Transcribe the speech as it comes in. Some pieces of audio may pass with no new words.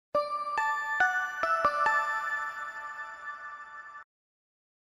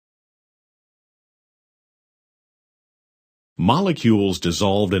Molecules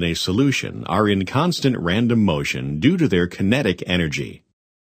dissolved in a solution are in constant random motion due to their kinetic energy.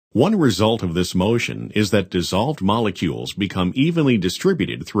 One result of this motion is that dissolved molecules become evenly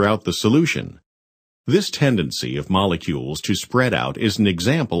distributed throughout the solution. This tendency of molecules to spread out is an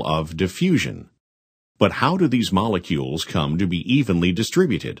example of diffusion. But how do these molecules come to be evenly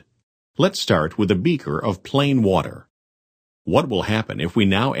distributed? Let's start with a beaker of plain water. What will happen if we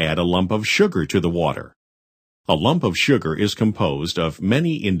now add a lump of sugar to the water? A lump of sugar is composed of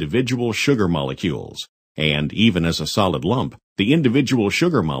many individual sugar molecules, and even as a solid lump, the individual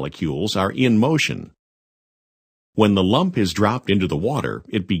sugar molecules are in motion. When the lump is dropped into the water,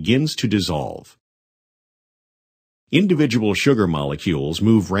 it begins to dissolve. Individual sugar molecules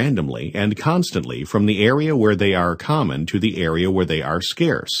move randomly and constantly from the area where they are common to the area where they are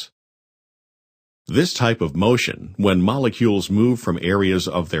scarce. This type of motion, when molecules move from areas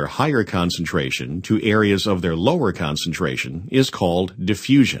of their higher concentration to areas of their lower concentration, is called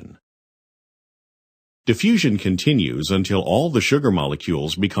diffusion. Diffusion continues until all the sugar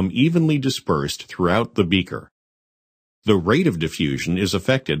molecules become evenly dispersed throughout the beaker. The rate of diffusion is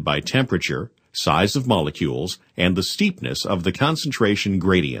affected by temperature, size of molecules, and the steepness of the concentration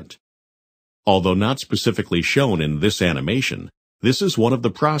gradient. Although not specifically shown in this animation, this is one of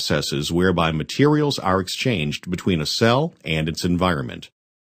the processes whereby materials are exchanged between a cell and its environment.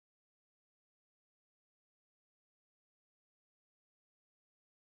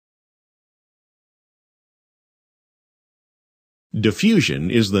 Diffusion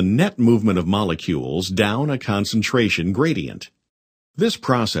is the net movement of molecules down a concentration gradient. This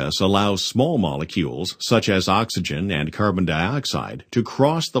process allows small molecules, such as oxygen and carbon dioxide, to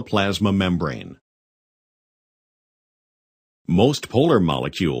cross the plasma membrane. Most polar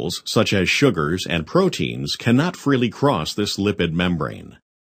molecules, such as sugars and proteins, cannot freely cross this lipid membrane.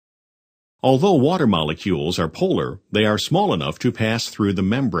 Although water molecules are polar, they are small enough to pass through the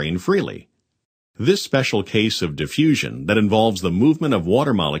membrane freely. This special case of diffusion that involves the movement of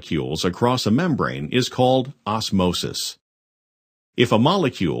water molecules across a membrane is called osmosis. If a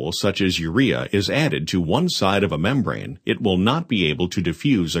molecule, such as urea, is added to one side of a membrane, it will not be able to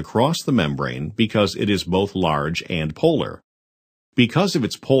diffuse across the membrane because it is both large and polar. Because of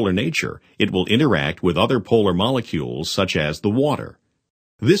its polar nature, it will interact with other polar molecules such as the water.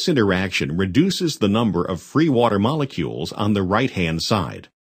 This interaction reduces the number of free water molecules on the right-hand side.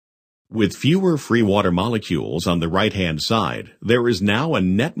 With fewer free water molecules on the right-hand side, there is now a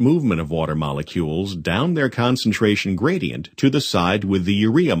net movement of water molecules down their concentration gradient to the side with the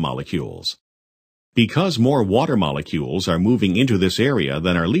urea molecules. Because more water molecules are moving into this area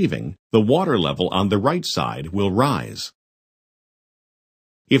than are leaving, the water level on the right side will rise.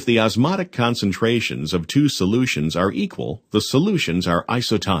 If the osmotic concentrations of two solutions are equal, the solutions are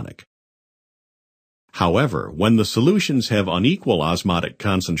isotonic. However, when the solutions have unequal osmotic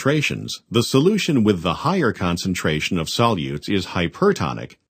concentrations, the solution with the higher concentration of solutes is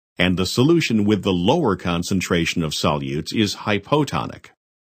hypertonic, and the solution with the lower concentration of solutes is hypotonic.